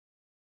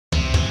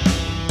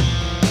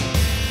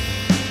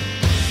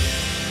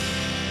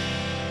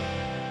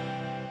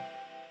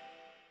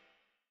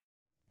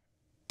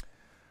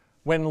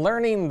When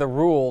learning the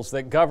rules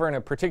that govern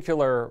a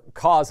particular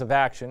cause of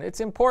action, it's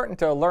important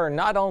to learn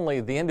not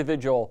only the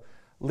individual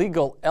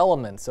legal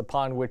elements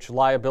upon which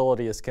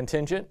liability is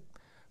contingent,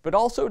 but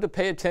also to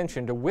pay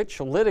attention to which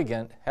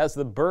litigant has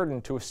the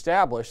burden to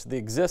establish the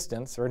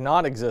existence or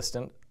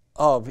non-existence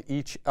of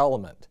each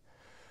element.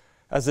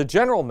 As a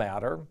general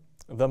matter,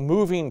 the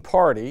moving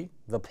party,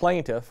 the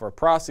plaintiff or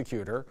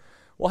prosecutor,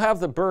 will have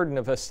the burden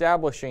of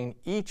establishing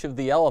each of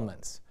the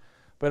elements,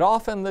 but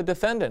often the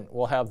defendant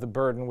will have the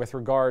burden with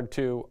regard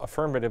to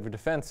affirmative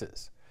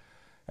defenses.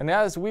 And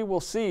as we will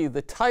see,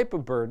 the type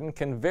of burden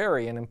can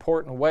vary in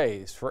important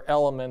ways for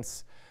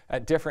elements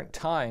at different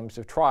times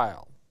of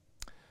trial.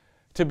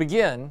 To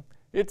begin,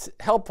 it's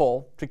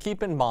helpful to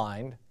keep in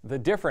mind the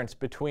difference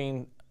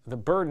between the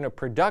burden of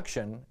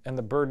production and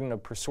the burden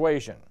of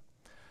persuasion.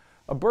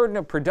 A burden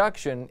of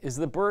production is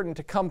the burden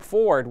to come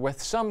forward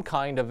with some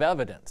kind of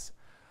evidence.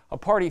 A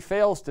party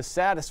fails to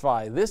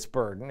satisfy this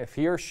burden if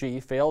he or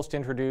she fails to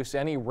introduce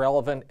any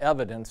relevant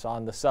evidence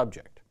on the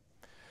subject.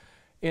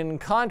 In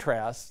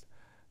contrast,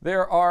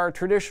 there are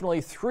traditionally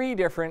three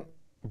different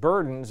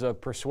burdens of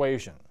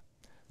persuasion.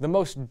 The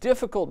most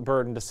difficult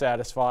burden to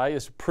satisfy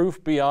is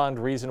proof beyond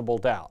reasonable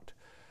doubt.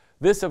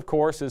 This, of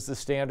course, is the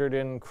standard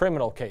in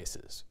criminal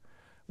cases.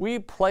 We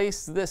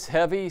place this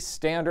heavy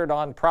standard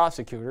on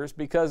prosecutors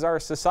because our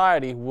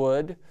society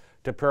would,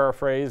 to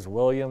paraphrase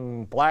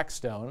William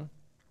Blackstone,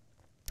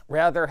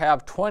 rather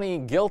have 20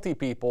 guilty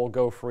people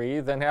go free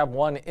than have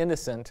one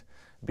innocent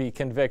be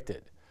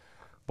convicted.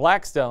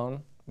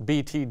 Blackstone,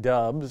 B.T.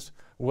 Dubs,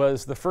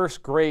 was the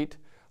first great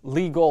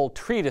legal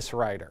treatise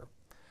writer.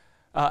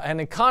 An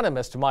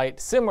economist might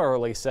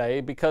similarly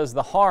say, because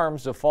the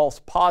harms of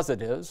false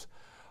positives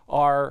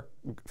are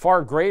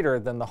far greater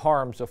than the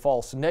harms of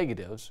false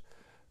negatives,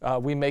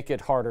 we make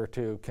it harder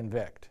to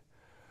convict.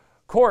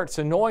 Courts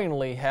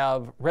annoyingly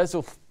have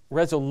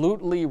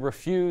resolutely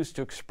refused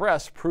to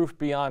express proof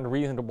beyond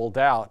reasonable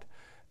doubt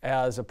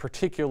as a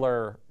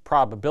particular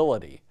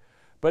probability.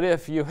 But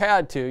if you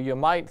had to, you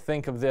might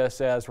think of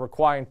this as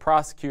requiring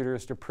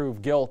prosecutors to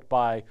prove guilt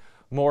by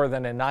more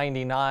than a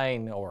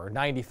 99 or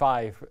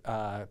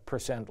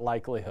 95%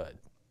 likelihood.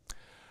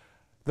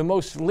 The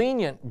most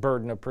lenient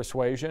burden of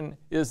persuasion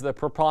is the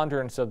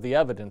preponderance of the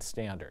evidence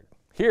standard.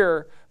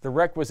 Here, the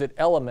requisite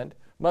element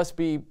must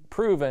be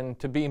proven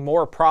to be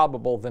more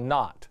probable than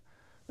not.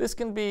 This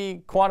can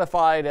be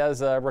quantified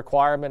as a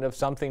requirement of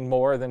something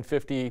more than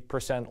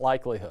 50%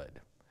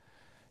 likelihood.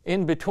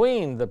 In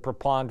between the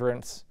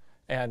preponderance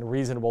and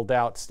reasonable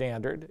doubt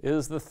standard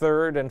is the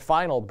third and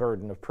final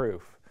burden of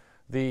proof,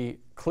 the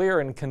clear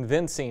and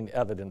convincing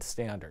evidence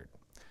standard.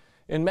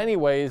 In many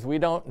ways, we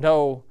don't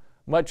know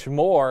much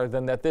more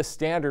than that this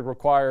standard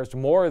requires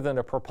more than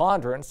a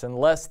preponderance and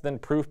less than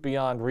proof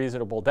beyond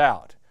reasonable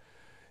doubt.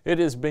 It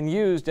has been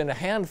used in a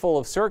handful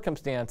of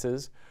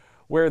circumstances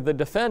where the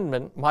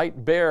defendant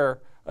might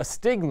bear a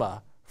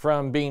stigma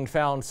from being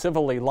found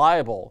civilly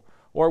liable,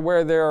 or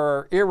where there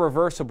are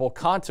irreversible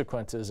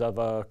consequences of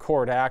a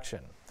court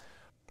action.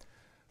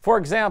 For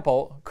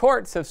example,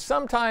 courts have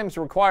sometimes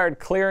required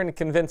clear and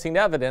convincing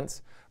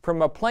evidence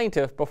from a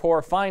plaintiff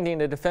before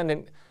finding a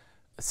defendant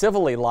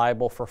civilly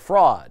liable for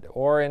fraud,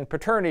 or in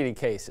paternity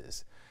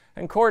cases.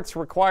 And courts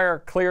require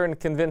clear and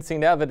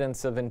convincing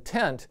evidence of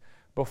intent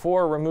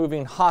before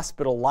removing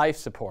hospital life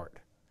support.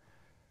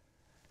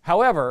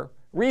 However,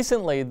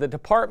 recently the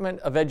Department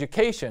of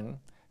Education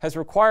has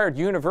required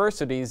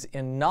universities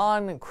in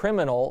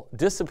non-criminal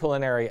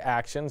disciplinary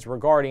actions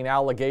regarding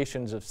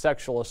allegations of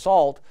sexual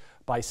assault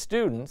by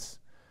students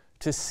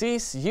to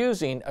cease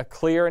using a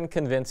clear and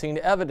convincing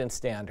evidence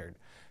standard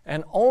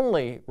and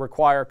only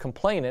require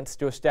complainants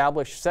to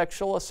establish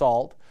sexual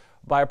assault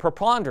by a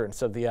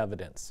preponderance of the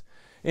evidence.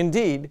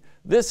 Indeed,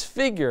 this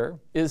figure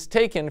is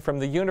taken from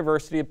the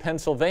University of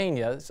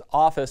Pennsylvania's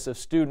Office of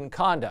Student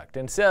Conduct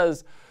and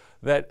says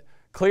that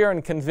clear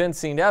and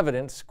convincing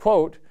evidence,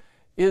 quote,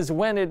 is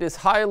when it is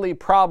highly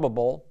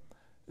probable,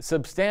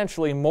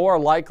 substantially more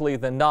likely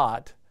than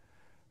not,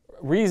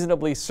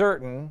 reasonably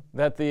certain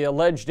that the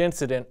alleged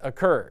incident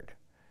occurred.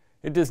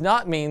 It does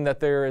not mean that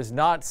there is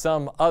not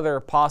some other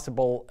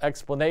possible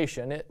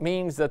explanation. It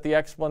means that the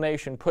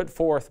explanation put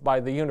forth by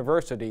the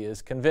university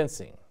is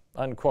convincing,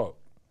 unquote.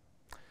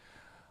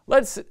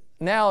 Let's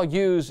now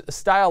use a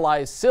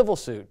stylized civil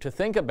suit to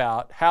think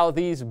about how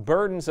these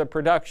burdens of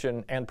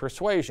production and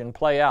persuasion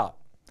play out.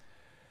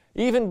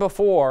 Even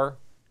before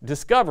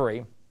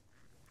discovery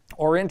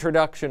or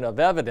introduction of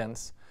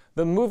evidence,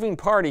 the moving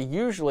party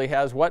usually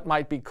has what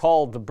might be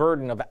called the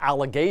burden of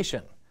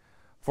allegation.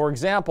 For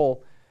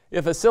example,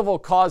 if a civil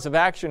cause of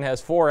action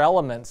has 4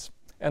 elements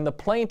and the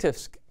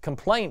plaintiff's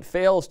complaint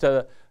fails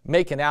to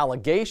make an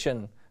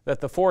allegation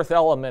that the 4th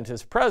element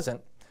is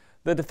present,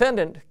 the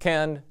defendant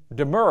can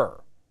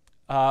demur,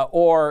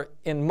 or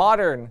in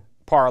modern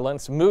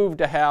parlance, move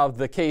to have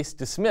the case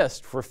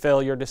dismissed for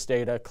failure to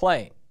state a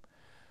claim.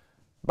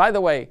 By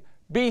the way,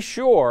 be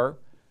sure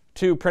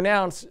to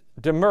pronounce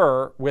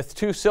demur with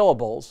 2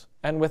 syllables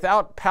and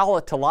without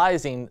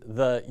palatalizing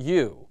the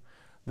U.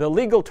 The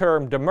legal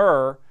term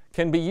demur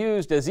can be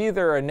used as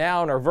either a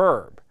noun or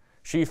verb.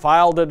 she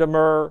filed a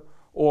demur,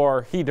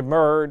 or he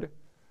demurred.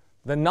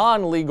 The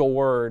non-legal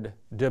word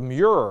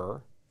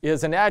demure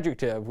is an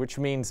adjective which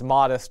means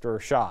modest or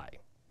shy.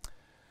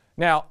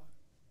 Now,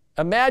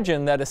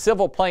 imagine that a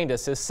civil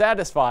plaintiff has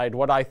satisfied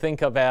what I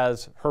think of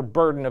as her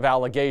burden of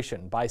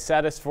allegation by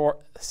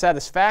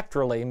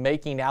satisfactorily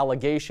making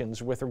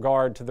allegations with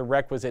regard to the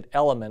requisite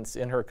elements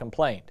in her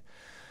complaint.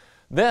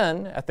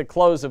 Then, at the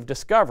close of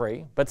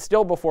discovery, but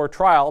still before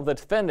trial, the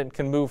defendant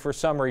can move for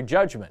summary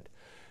judgment.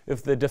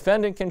 If the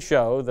defendant can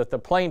show that the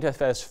plaintiff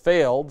has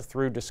failed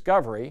through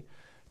discovery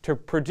to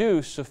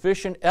produce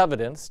sufficient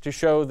evidence to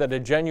show that a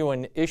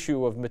genuine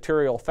issue of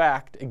material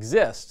fact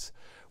exists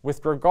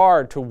with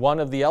regard to one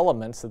of the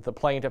elements that the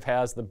plaintiff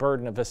has the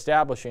burden of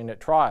establishing at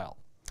trial.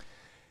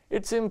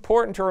 It's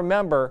important to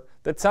remember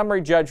that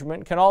summary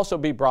judgment can also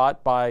be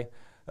brought by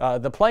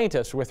the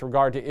plaintiffs with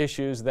regard to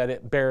issues that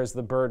it bears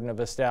the burden of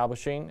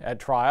establishing at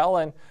trial,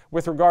 and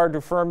with regard to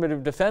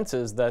affirmative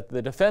defenses that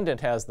the defendant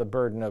has the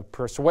burden of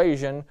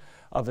persuasion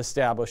of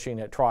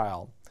establishing at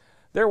trial.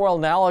 There will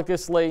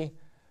analogously,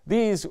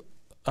 these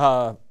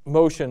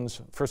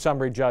motions for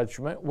summary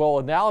judgment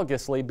will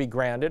analogously be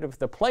granted if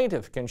the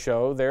plaintiff can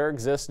show there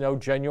exists no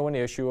genuine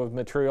issue of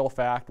material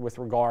fact with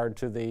regard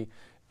to the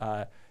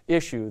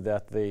issue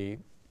that the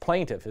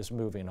plaintiff is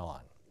moving on.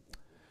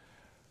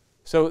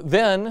 So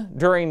then,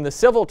 during the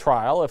civil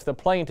trial, if the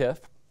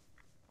plaintiff,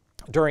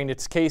 during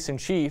its case in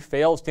chief,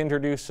 fails to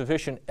introduce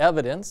sufficient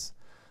evidence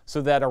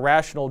so that a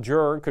rational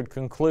juror could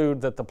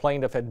conclude that the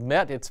plaintiff had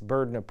met its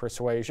burden of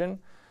persuasion,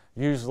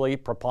 usually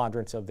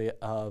preponderance of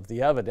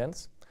the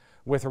evidence,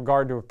 with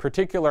regard to a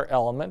particular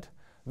element,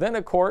 then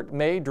a court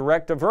may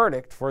direct a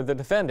verdict for the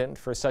defendant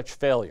for such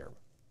failure.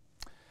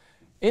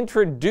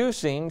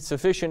 Introducing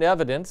sufficient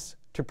evidence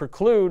to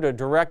preclude a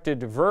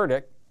directed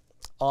verdict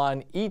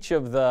on each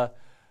of the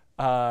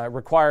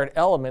required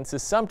elements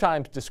is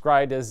sometimes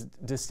described as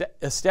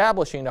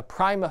establishing a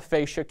prima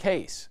facie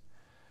case.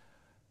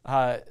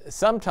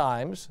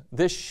 Sometimes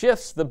this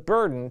shifts the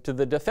burden to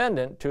the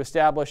defendant to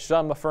establish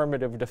some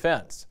affirmative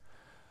defense.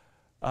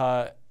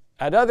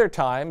 At other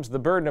times, the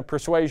burden of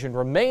persuasion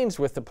remains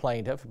with the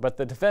plaintiff, but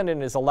the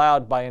defendant is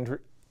allowed by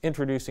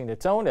introducing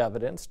its own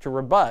evidence to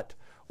rebut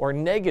or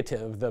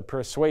negative the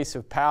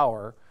persuasive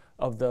power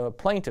of the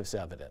plaintiff's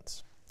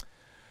evidence.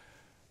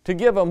 To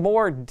give a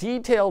more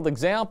detailed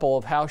example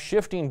of how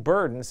shifting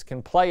burdens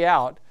can play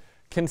out,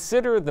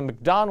 consider the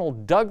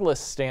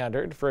McDonnell-Douglas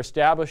standard for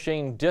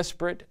establishing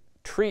disparate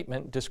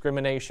treatment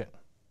discrimination.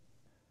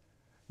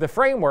 The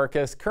framework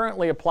as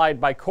currently applied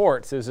by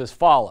courts is as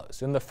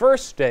follows. In the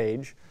first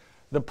stage,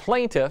 the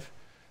plaintiff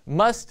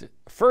must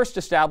first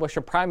establish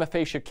a prima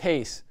facie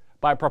case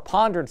by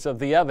preponderance of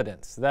the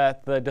evidence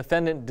that the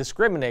defendant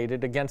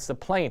discriminated against the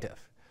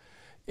plaintiff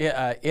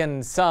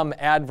in some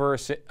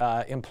adverse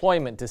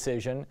employment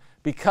decision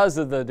because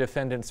of the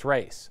defendant's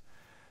race.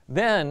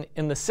 Then,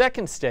 in the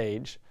second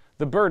stage,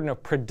 the burden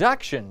of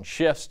production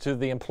shifts to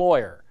the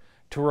employer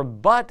to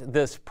rebut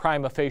this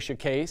prima facie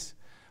case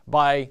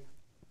by,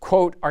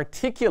 quote,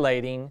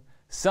 articulating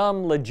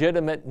some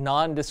legitimate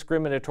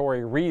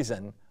non-discriminatory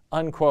reason,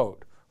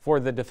 unquote, for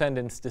the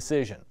defendant's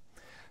decision.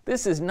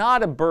 This is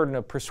not a burden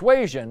of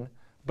persuasion,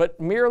 but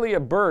merely a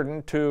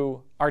burden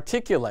to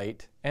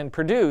articulate and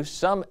produce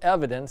some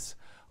evidence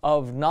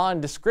of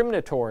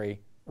non-discriminatory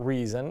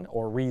reason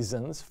or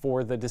reasons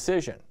for the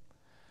decision.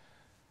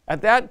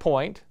 At that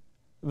point,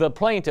 the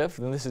plaintiff,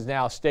 and this is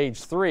now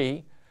stage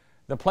 3,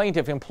 the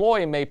plaintiff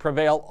employee may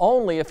prevail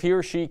only if he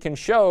or she can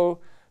show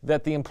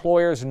that the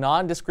employer's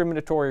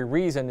non-discriminatory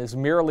reason is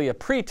merely a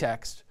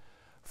pretext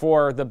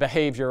for the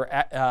behavior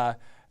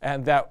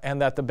and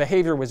that the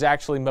behavior was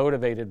actually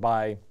motivated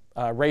by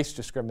race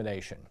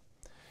discrimination.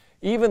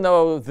 Even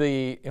though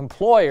the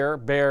employer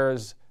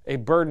bears a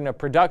burden of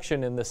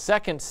production in the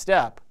second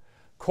step,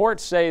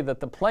 courts say that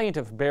the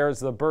plaintiff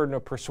bears the burden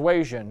of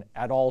persuasion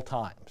at all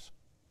times.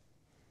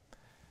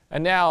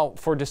 And now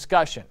for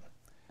discussion.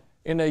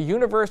 In a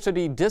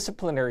university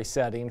disciplinary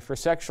setting for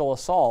sexual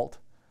assault,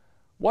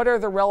 what are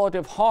the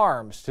relative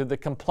harms to the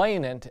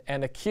complainant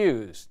and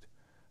accused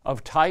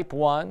of type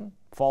 1,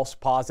 false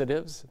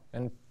positives,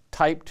 and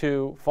type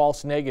 2,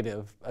 false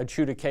negative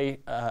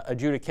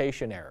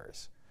adjudication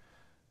errors?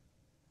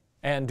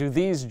 And do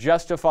these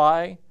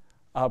justify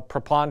a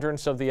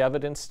preponderance of the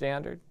evidence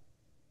standard?